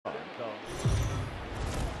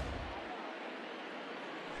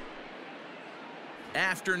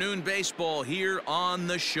Afternoon baseball here on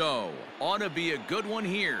the show. Ought to be a good one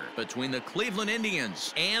here between the Cleveland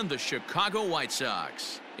Indians and the Chicago White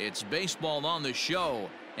Sox. It's baseball on the show,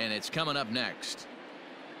 and it's coming up next.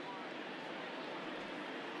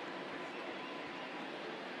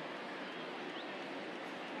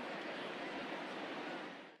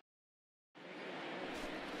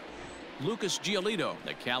 Lucas Giolito,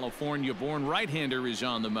 the California-born right-hander, is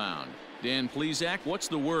on the mound. Dan Plesac, what's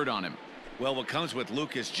the word on him? Well, what comes with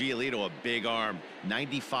Lucas Giolito, a big arm,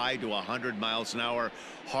 95 to 100 miles an hour,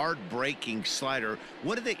 hard-breaking slider.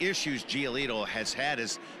 One of the issues Giolito has had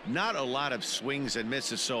is not a lot of swings and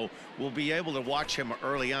misses, so we'll be able to watch him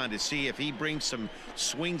early on to see if he brings some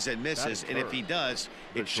swings and misses, and if he does,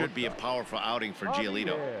 it should be a powerful outing for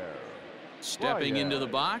Giolito. Stepping into the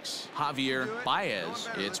box, Javier Baez.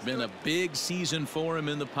 It's been a big season for him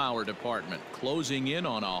in the power department, closing in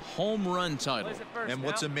on a home run title. And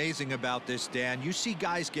what's amazing about this, Dan, you see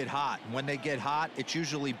guys get hot. When they get hot, it's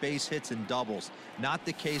usually base hits and doubles. Not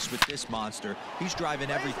the case with this monster. He's driving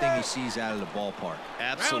everything he sees out of the ballpark.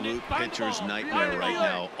 Absolute pitcher's nightmare right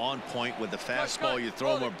now. On point with the fastball. You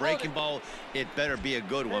throw him a breaking ball, it better be a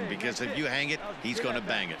good one, because if you hang it, he's going to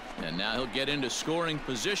bang it. And now he'll get into scoring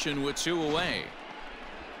position with 2 away.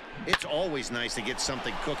 It's always nice to get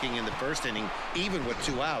something cooking in the first inning, even with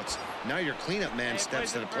 2 outs. Now your cleanup man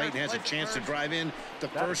steps to the plate and has a chance to drive in the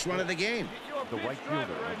first run of the game. The right fielder,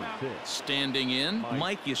 number 6. Standing in,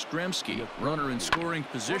 Mike Yastrzemski, runner in scoring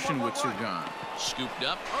position with 2 gone. Scooped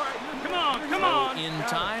up. Come on. In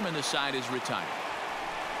time, and the side is retired.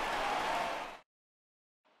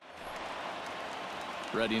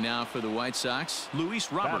 Ready now for the White Sox.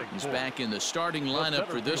 Luis Robert is back in the starting lineup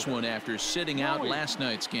for this one after sitting out last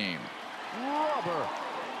night's game.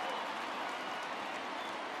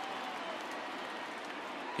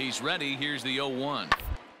 He's ready. Here's the 0-1.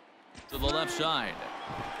 To the left side.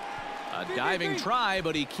 A diving try,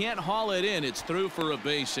 but he can't haul it in. It's through for a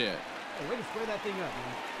base hit. Hey, way to square that thing up,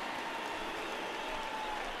 man.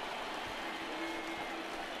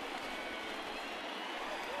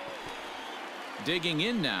 Digging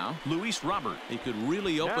in now, Luis Robert. He could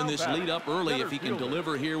really open this lead up early if he can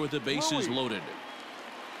deliver here with the bases loaded.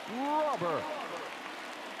 Robert.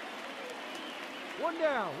 1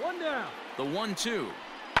 down. The 1-2.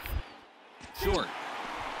 Short.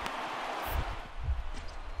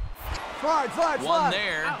 Slide. One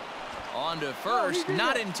there. On to first.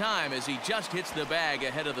 Not in time as he just hits the bag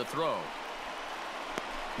ahead of the throw.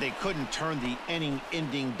 They couldn't turn the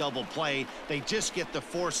inning-ending double play. They just get the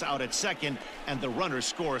force out at second, and the runner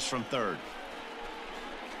scores from third.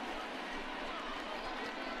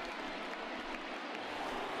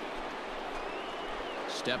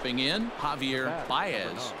 Stepping in, Javier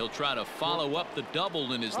Baez. He'll try to follow up the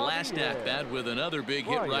double in his last at-bat with another big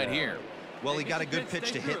hit right here. Well, he got a good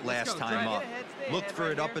pitch to hit last time up. Looked for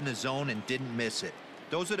it up in the zone and didn't miss it.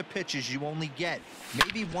 Those are the pitches you only get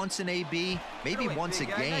maybe once in AB, maybe once a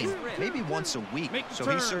game, maybe once a week. So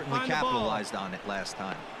he certainly capitalized on it last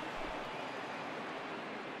time.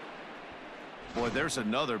 Boy, there's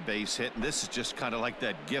another base hit, and this is just kind of like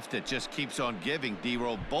that gift that just keeps on giving,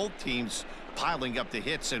 D-Roll. Both teams piling up the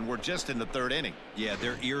hits, and we're just in the 3rd inning. Yeah,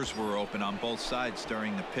 their ears were open on both sides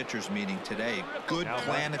during the pitchers meeting today. Good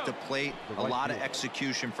plan at the plate, a lot of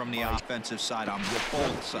execution from the offensive side on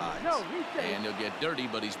both sides. And he'll get dirty,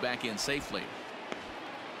 but he's back in safely.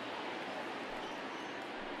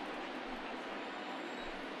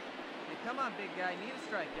 Hey, come on, big guy, need a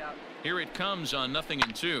strikeout. Here it comes on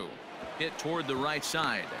 0-2. Hit toward the right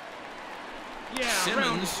side. Yeah,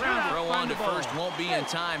 Simmons throw on to ball. first won't be in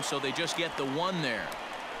time, so they just get the 1 there.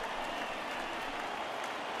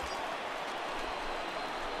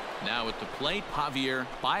 Now at the plate, Javier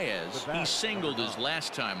Baez. He singled his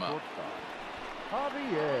last time up.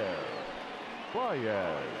 Javier Baez.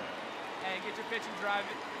 Hey, get your pitch and drive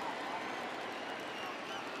it.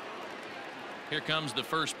 Here comes the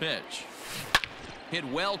first pitch. Hit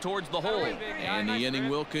well towards the hole, and the inning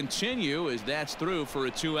will continue as that's through for a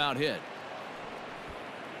 2-out hit.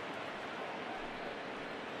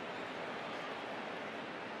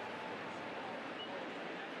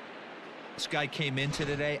 This guy came into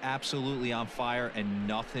today absolutely on fire, and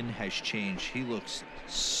nothing has changed. He looks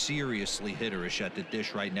seriously hitterish at the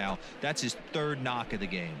dish right now. That's his 3rd knock of the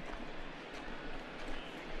game.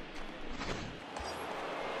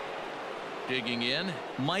 Digging in,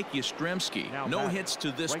 Mike Yastrzemski. No hits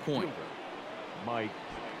to this point. Mike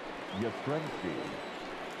Yastrzemski.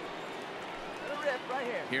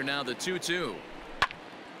 Here now the 2-2.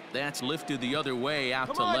 That's lifted the other way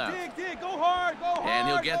out to left. Dig, go hard, And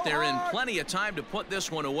he'll get there in plenty of time to put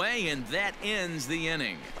this one away, and that ends the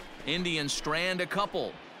inning. Indians strand a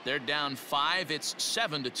couple. They're down 5. It's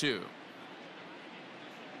 7-2.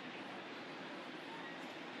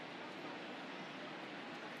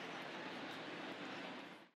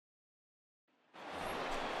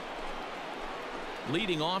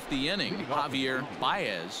 Leading off the inning, Javier,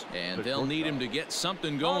 Baez, and they'll need him to get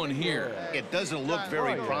something going here. It doesn't look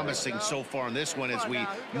very promising so far in this one as we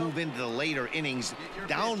move into the later innings.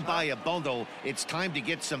 Down by a bundle, it's time to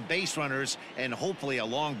get some base runners and hopefully a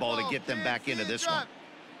long ball to get them back into this one.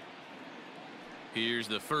 Here's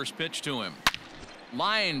the first pitch to him.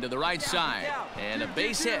 Line to the right side, and a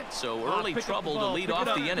base hit, so early trouble to lead off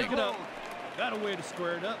the inning. Got a way to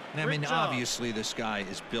square it up. I mean, obviously this guy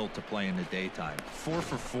is built to play in the daytime. 4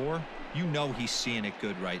 for 4, you know he's seeing it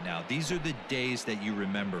good right now. These are the days that you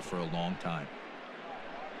remember for a long time.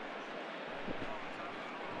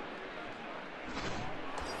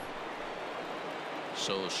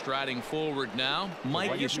 So striding forward now,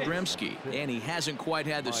 Mike Yastrzemski, and he hasn't quite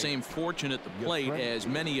had the same fortune at the plate as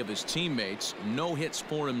many of his teammates. No hits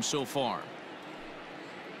for him so far.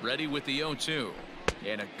 Ready with the 0-2.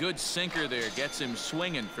 And a good sinker there gets him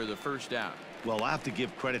swinging for the first out. Well, I have to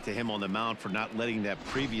give credit to him on the mound for not letting that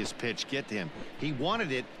previous pitch get to him. He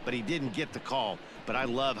wanted it, but he didn't get the call. But I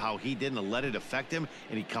love how he didn't let it affect him,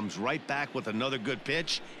 and he comes right back with another good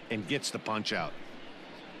pitch and gets the punch out.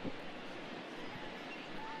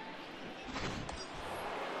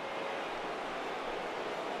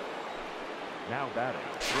 Now batting.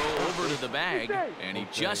 Throw over to the bag, and he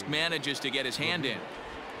just manages to get his hand in.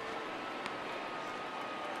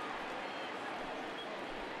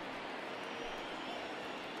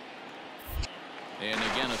 And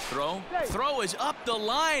again a throw. Throw is up the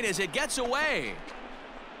line as it gets away.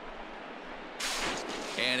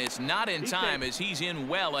 And it's not in time as he's in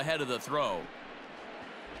well ahead of the throw.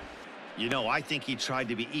 You know, I think he tried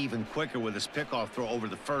to be even quicker with his pickoff throw over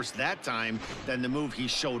the first that time than the move he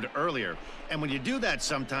showed earlier. And when you do that,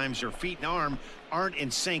 sometimes your feet and arm aren't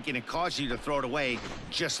in sync and it causes you to throw it away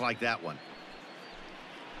just like that one.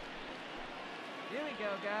 Here we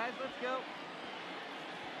go, guys. Let's go.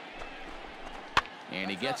 And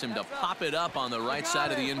he gets him to pop it up on the right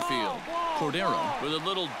side of the infield. Cordero with a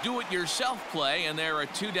little do-it-yourself play, and there are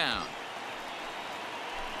 2 down.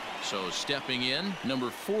 So stepping in, number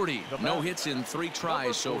 40. No hits in 3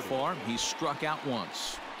 tries so far. He's struck out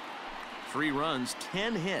once. 3 runs,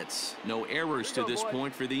 10 hits. No errors to this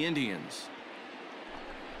point for the Indians.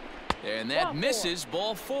 And that misses,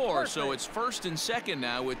 ball 4. So it's first and second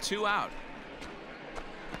now with 2 out.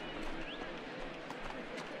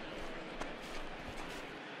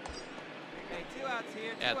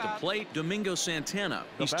 At the plate, Domingo Santana.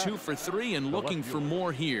 He's 2 for 3 and looking for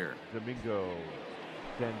more here. Domingo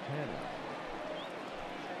Santana.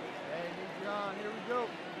 Hey, John, here we go.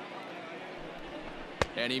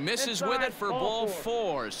 And he misses with it for ball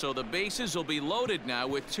 4. So the bases will be loaded now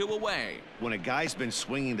with 2 away. When a guy's been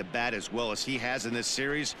swinging the bat as well as he has in this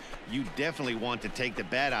series, you definitely want to take the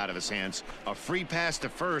bat out of his hands. A free pass to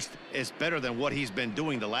first is better than what he's been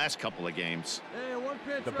doing the last couple of games. Hey, one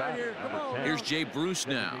pitch right here. Come on. Here's Jay Bruce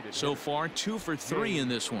now. So far 2 for 3 in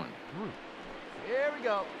this one. Here we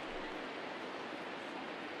go.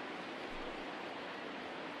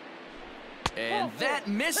 And that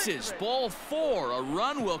misses, ball 4. A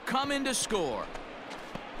run will come in to score.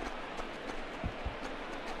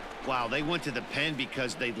 Wow, they went to the pen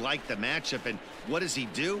because they liked the matchup, and what does he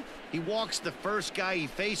do? He walks the first guy he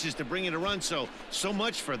faces to bring in a run, so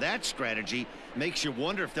much for that strategy. Makes you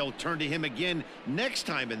wonder if they'll turn to him again next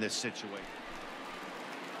time in this situation.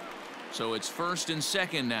 So it's first and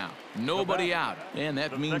second now. Nobody out, and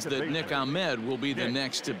that means that Nick Ahmed will be the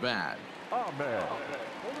next to bat. Ahmed.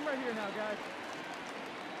 Hold him right here now, guys.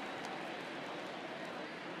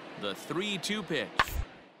 The 3-2 pitch.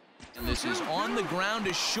 And this is on the ground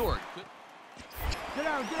is short. Get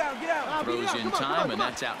out, get out, get out. Throws in time, and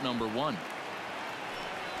that's out number 1.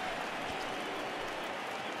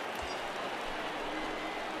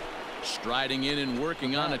 Striding in and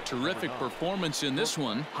working on a terrific performance in this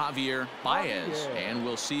one, Javier Baez. And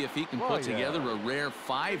we'll see if he can put together a rare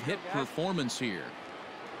 5-hit performance here.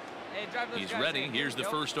 Hey, drive those He's guys ready. in. Here's the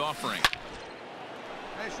Go. first offering.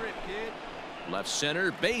 Nice rip, kid. Left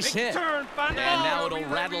center, base hit. Turn, find the And ball. now it'll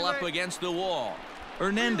Relay, rattle up relay. against the wall.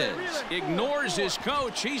 Hernandez ignores his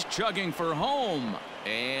coach. He's chugging for home.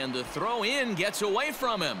 And the throw in gets away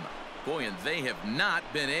from him. Boy, and they have not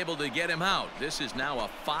been able to get him out. This is now a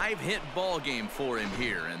 5-hit ball game for him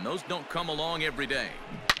here, and those don't come along every day.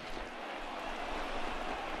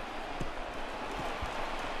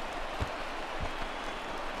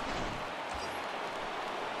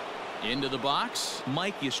 Into the box,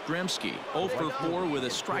 Mike Yastrzemski, 0 for 4 with a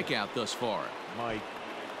strikeout thus far. Mike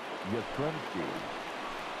Yastrzemski.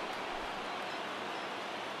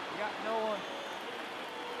 You got no one.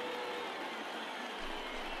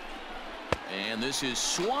 And this is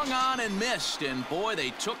swung on and missed, and boy, they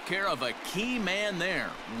took care of a key man there.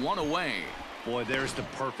 1 away. Boy, there's the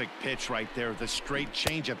perfect pitch right there, the straight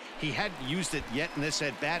changeup. He hadn't used it yet in this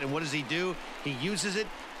at bat, and what does he do? He uses it,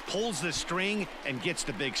 pulls the string, and gets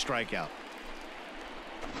the big strikeout.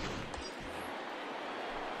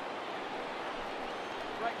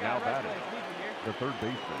 Now batting, the third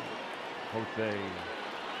baseman, Jose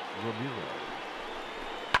Ramirez.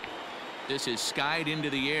 This is skied into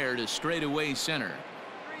the air to straightaway center.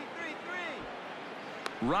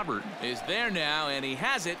 3-3-3. Robert is there now, and he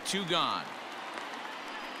has it. 2 gone.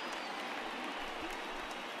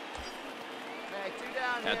 Hey, 2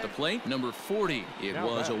 down At here. the plate, number 40. It Now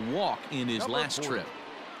was a batting, walk in his number last 40. trip.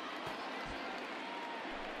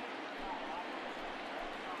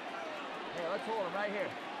 Hey, let's hold him right here.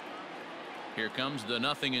 Here comes the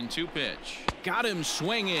 0-2 pitch. Got him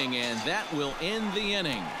swinging, and that will end the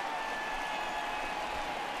inning.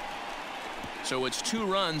 So it's 2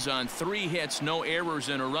 runs on 3 hits, no errors,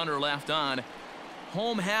 and a runner left on.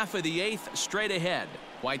 Home half of the 8th, straight ahead.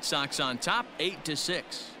 White Sox on top,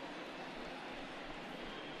 8-6.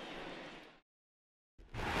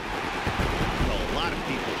 Well, a lot of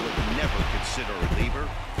people would never consider a reliever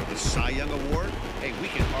for the Cy Young Award. Hey, we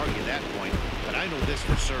can argue that point, but I know this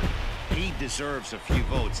for certain. He deserves a few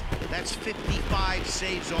votes. That's 55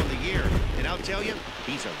 saves on the year. And I'll tell you,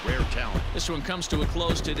 he's a rare talent. This one comes to a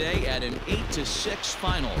close today at an 8-6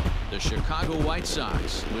 final. The Chicago White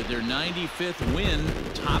Sox, with their 95th win,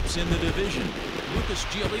 tops in the division. Lucas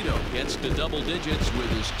Giolito gets to double digits with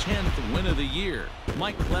his 10th win of the year.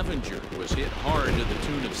 Mike Clevenger was hit hard to the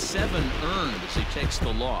tune of 7 earned as he takes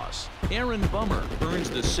the loss. Aaron Bummer earns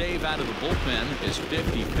the save out of the bullpen, his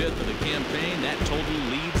 55th of the campaign. That total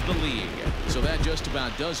leads the league. So that just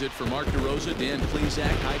about does it for Mark DeRosa, Dan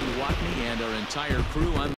Plesac, Heidi Watney, and our entire crew. I'm